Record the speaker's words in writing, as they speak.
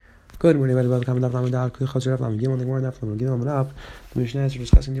Good morning, Bava Kama. The Mishnah is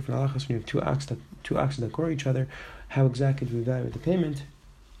discussing different halachas when you have two oxes that quarrel each other. How exactly do we evaluate the payment?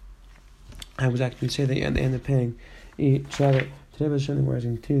 How exactly do we say that you end up paying each other? Today we're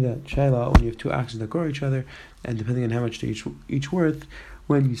showing to that shaila when you have two oxes that quarrel each other, and depending on how much they're each worth,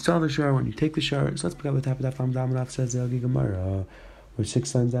 when you sell the shar, when you take the shar. So let's pick up the top of that from Damanaf says the Gemara. We're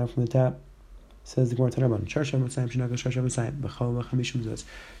 6 lines down from the top. Says the Gemara Tanaban.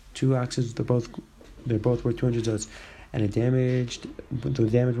 Two oxes, they're both worth 200 zuz, and the damage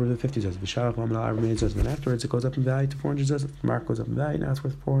worth 50 zuz. And then afterwards it goes up in value to 400 zuz. The mark goes up in value, now it's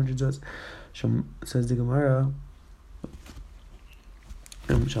worth 400 zuz. Says the Gemara.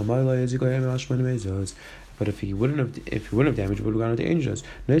 But if he wouldn't have damaged, it would have gone into angels.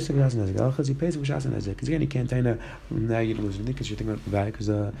 He pays because again, he can't tell you now you lose anything because you're thinking about the value because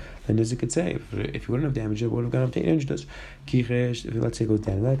the nizik could say if he wouldn't have damaged it, would have gone up to angels. If let's say it goes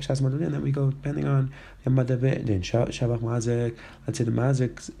down, then we go depending on then shavach mazik. Let's say the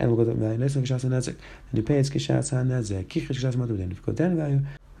mazik and we'll go to the value. Then you pay it's kishas hanezik. Then if you go down the value,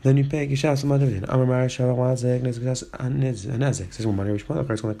 then you pay Gishas Madavin. Amar Shavach Mazek, Nezgas Nezek. Says one money which mother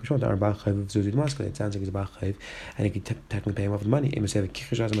first one like Kishon, Arbach Zuzid Moscow. It sounds like he's Bach, and he can technically pay him off with money. He must have a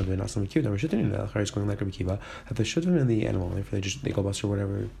Kishas Madavin, not some cute. I'm shooting in the Alchar is going like Rabbi Kiva. That the shooting in the animal, if they go bust or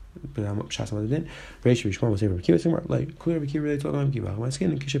whatever, but I'm Shas Madavin. Reish Rishma will say Rabbi Kiva, somewhere like clear Rabbi Kiva related to Rabbi Kiva. My skin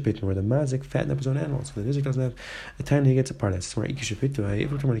and Kishapit, where the Mazik fattened up his own animal. So the Nizik doesn't have a time he gets a part of that. So where Kishapit,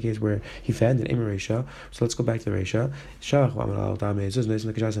 if we're talking about a case where he fattened an Emir Resha, so let's go back to the Resha. Shavach Lamal Dame is the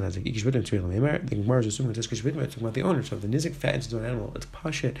Kishas Nezek. The Gemara is assuming it's talking about the owner. So if the nizik fattens his own animal, it's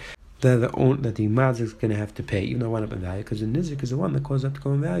pashit that the mazik is going to have to pay, even though it went up in value, because the nizik is the one that caused up to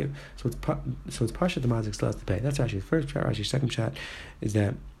go in value. So it's pashit the mazik still has to pay. That's actually the first shot. Actually, second shot is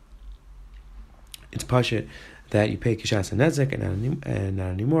that it's pashit that you pay kishas and nezik and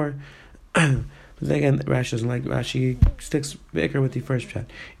not anymore. But then again, Rashi doesn't like. Rashi sticks bigger with the first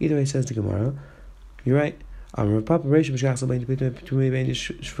shot. Either way, says the Gemara, you're right. Papa Reish is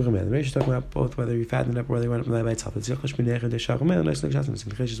talking about both whether you fatten it up or whether you went up by itself. It's Yochash Minech and the Shachomel. Nice like Shasman. The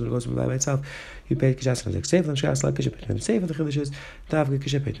Chiddush when it goes by itself, you pay Kishas and Seif and Shas like Kishapet. And Seif and the Chiddush is Tavka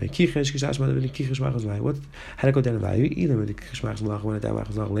Kishapet. Kichesh Kishas Madav and Kichesh Machas Lai. What had to go down in value? Either with the Kichesh Machas Malach when it down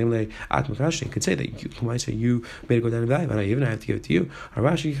Machas Malach Lemle At Makash. You could say that you might say you made it go down in value. I don't even have to give it to you.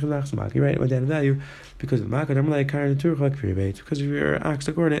 Arashi Kichesh Machas Malach. You're right, it went down in value because of Makad. I'm like carrying the Turk because of your axe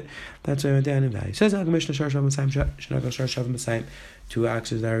to court it. That's why it went down in value. Says Mishnah Sharshav and Sam two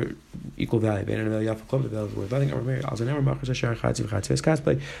axes that are equal value. The value is worth nothing.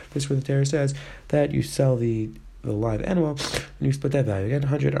 This where the Torah says that you sell the live animal and you split that value. Again,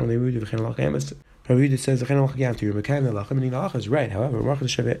 100 Rabbi says the your mekayim the lacha. Meaning the lacha is right. However, your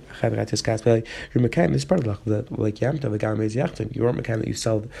mekayim is part of the lacha. Like yamta v'gam is yachtin. You weren't mekayim that you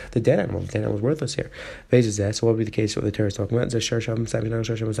sell the dead animal. The dead animal is worthless here. Basis that. So what would be the case? What the Torah is talking about?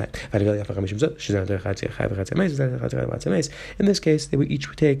 In this case, they would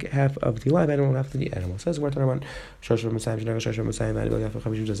each take half of the live animal and half of the animal. Says we're talking about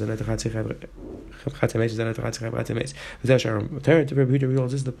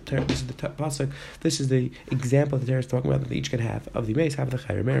this is the example that the Torah is talking about that they each get half of the mace, half of the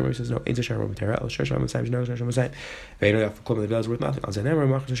chayr. Mary says no, it's a shar of Torah. The bell is worth nothing. Ask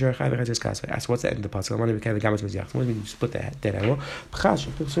what's the end of the pasuk? What do you split the dead animal?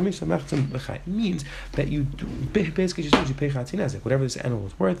 It means that you basically just you pay chatzinezik. Whatever this animal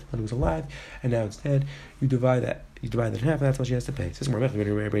was worth when it was alive and now it's dead, you divide that in half, and that's what she has to pay. It says more now.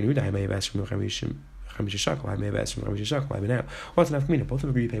 What's enough for me? Both of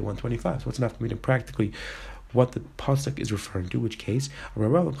them agree to pay 125. So what's enough for me to practically what the pasuk is referring to, which case where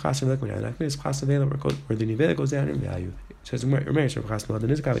the nivela goes down in value. It says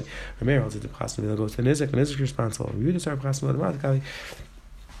Rameir holds that the pasuk goes to nizik, and nizik is responsible.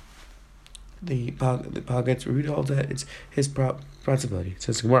 The Pal gets Rebuta holds that it's his responsibility. It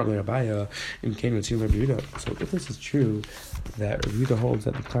says Gemara in Cain with Rebuta. So if this is true, that Rebuta holds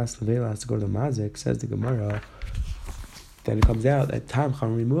that the class Levela has to go to the Mazik, says the Gemara, then it comes out that time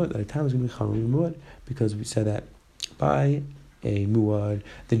Chamri Muad, that time is going to be Chamri Muad, because we said that by a Muad,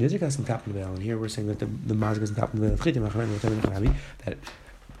 the Nizik has some top of the veil, and here we're saying that the Mazik has some top of the veil. That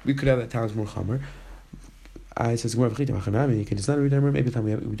we could have that time is more Chamr. I says more of you can it's not a reader. Maybe time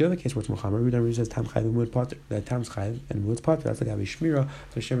we do have a case where it's Muhammad. Reader says tam chayv and wood pot. That tam's chayv and wood's pot. That's like a shmira.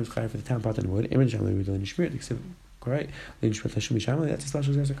 So Shem is chayv for the tam pot and wood. Image I'm reading the shmira. Correct. The shmira tashumi shamal. That's a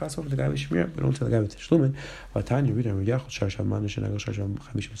special case of kasov for the guy with shmira. But don't tell the guy with shlumen. But tanya reader yachol sharsham manish and agol sharsham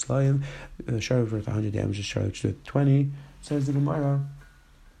chamishim slayim. Shar for 100 damages. Shar to 20. Says the Gemara.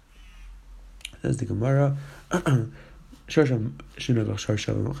 Shorsham Shunagach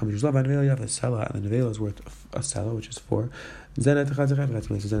Shorsham Chamish Lav, and Nevela you have a Sela, and the Nevela is worth a Sela, which is 4. Zenat Chazachai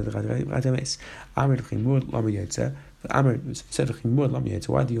Vatames, Zenat Chazachai Vatames. Amr Chimud Lama Yetze. Amr said Chimud Lama Yetze.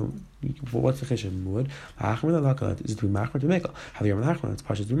 Why do you? What's the Chishim Mud? Achmer the Lakalat is to be Machmer to Mekel. Have you ever Machmer? It's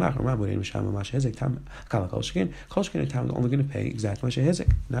partial to be Machmer. Mamud and Misham Masha Hezek Tam Kala Kolshkin. Kolshkin Tam is only going to pay exact Masha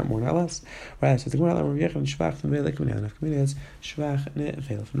Hezek, not more, not less. Right? So the Gemara Rav Yechon Shvach the Melek Minan of Kaminas Shvach Ne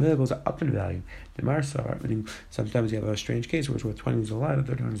Fail from the goes up in value. The Marsar, meaning sometimes you have a strange case where it's worth 20 is a lot, the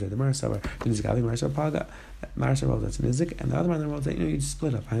third one is the Marsar. Then is Gavi Marsar Paga. Marsar well that's Nizik, and the other one in the world that you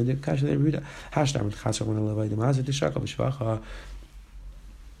split up. I did Kasha Rebuda. Hashtar with Chasar when I love the Mazat the Shaka Shvacha.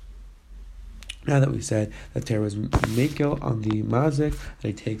 Now that we said that there was Mekel on the Mazik, that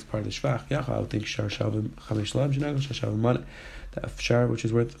he takes part of the Shvach, I would think Shar Shavim Chamish Lav, Shanagel Shavim Mana. The Shar, which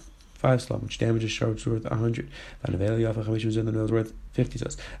is worth 5 slab, which damages Shar, which is worth 100. And the value of a Chamish Zun, the mill is worth 50. So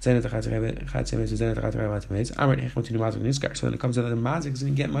then it comes out that the Mazik is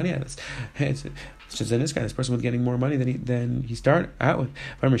going to get money out of this. It's just this guy, this person was getting more money than he started out with.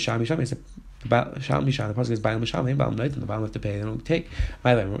 Remember, Shami, the pasuk is Baal Misham, Baal Night, and the Baal have to pay, they don't take.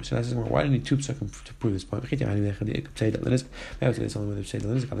 So that's why do you need 2 psukim to prove this point? Maybe it's only whether say the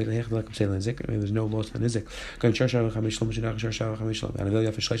Nizik, there's no loss on Nizik. And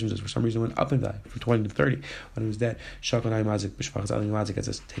for some reason went up in value from 20 to 30 when it was dead. Takes up part of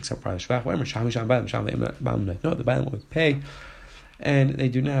Shvach. No, the Baal won't pay, and they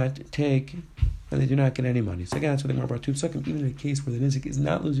do not take. And they do not get any money. So again, that's what they brought 2 psukim. Even in a case where the nizik is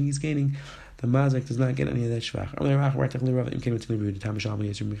not losing, he's gaining, the mazik does not get any of that shvach. Comes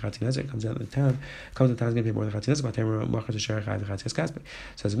out of the town, is going to pay more than chatzin nizik.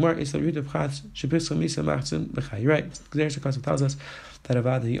 So as more is the root of chatz shepischa misa machzin b'chay. You're right. There's the custom tells us that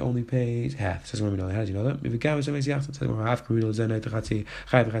avad he only pays half. Says where we know that. How do you know that? If we count some yachtin, says more half kuril zenay tchatzi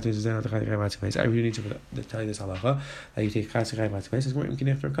chay b'chatzi zenay tchatzi chay b'chatzi. I really need to tell you this halacha that you take chatzi chay b'chatzi. Says more you can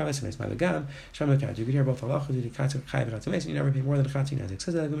after kavas and by the gam. You can hear both halachas. You take chatzi chay b'chatzi and you never pay more than chatzi nizik.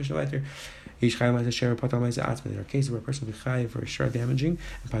 Says that the Mishnah later. Each chay might share patal might atzma. There are cases where a person will be chay for a share damaging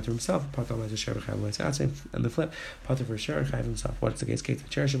and pater himself. Patal might share chay might atzma, and the flip pater for a share chay himself. What's the case? Case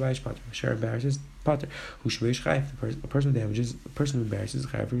the share shabayish pater for share embarrasses pater who shabayish chay. A person who damages, a person who embarrasses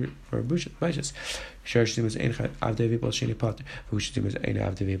chay for a baishas. Share shdimus ein chay avdei v'bal sheni pater. Who shdimus ein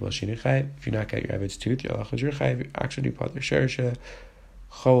avdei v'bal sheni chay. If you're not getting your avid's tooth, your halachas your chay. Actually, pater share share.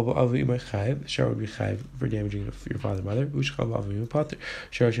 Share would be chayv for damaging your father and mother. Ush chol avu pater.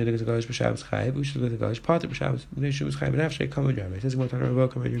 Share should go to galish b'shabbos chayv. Ush should go to galish pater b'shabbos. Neshum is chayv and after come with Rabbi. It says more time Rabbi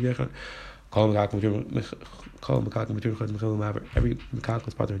come with your gechon. Call mekakim matur chod mechil maver. Every mekakim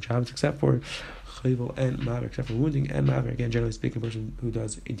is pater in Shabbos except for chayvel and maver, except for wounding and maver. Again, generally speaking, a person who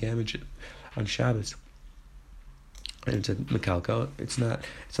does a damage on Shabbos. And it's a mekalka. It's not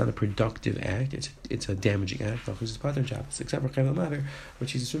a productive act. It's a damaging act. It's pater Shabbos, except for chayvel maver,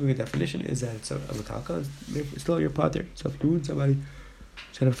 which he's assuming a definition is that it's a mekalka. It's still your pater. So if you wound somebody,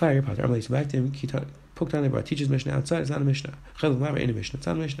 set up fire, your pater. I'm like back to him. Poked on the teaches Mishnah outside. It's not a Mishnah. Chayvel maver ain't a Mishnah. It's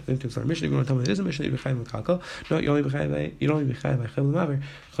not a Mishnah. Then to start Mishnah, you want to tell me it is a Mishnah. You be chayv mekalka. No, you only be chayv by chayvel maver.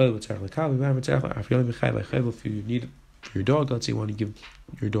 Chayvel tzarich lekav. Maver tzarich. If you only be chayv by chayvel, if you need for your dog, let's say you want to give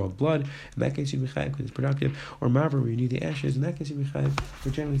your dog blood, in that case you'd be chayav because it's productive, or maver where you need the ashes, in that case you'd be chayav,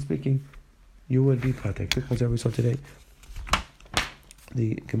 but generally speaking you would be patek. Because we saw today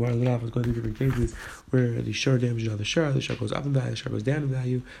the Gemara L'Raf was going through different cases where the shar damages on the shar goes up in value, the shar goes down in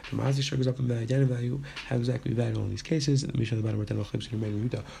value, the mazik shar goes up in value, down in value. How exactly value all these cases? And the Mishnah about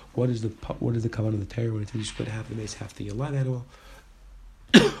what is the kavan of the Torah when it says you split half the mace, half the live animal?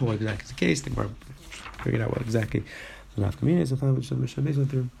 What exactly is the case? The Gemara figured out what exactly the Bava Kama is, and finally, which the Mishnah went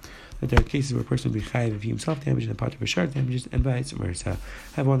through, that there are cases where a person will be chayiv if he himself damages and part of a shar damages, and vice versa.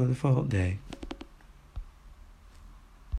 Have one wonderful day.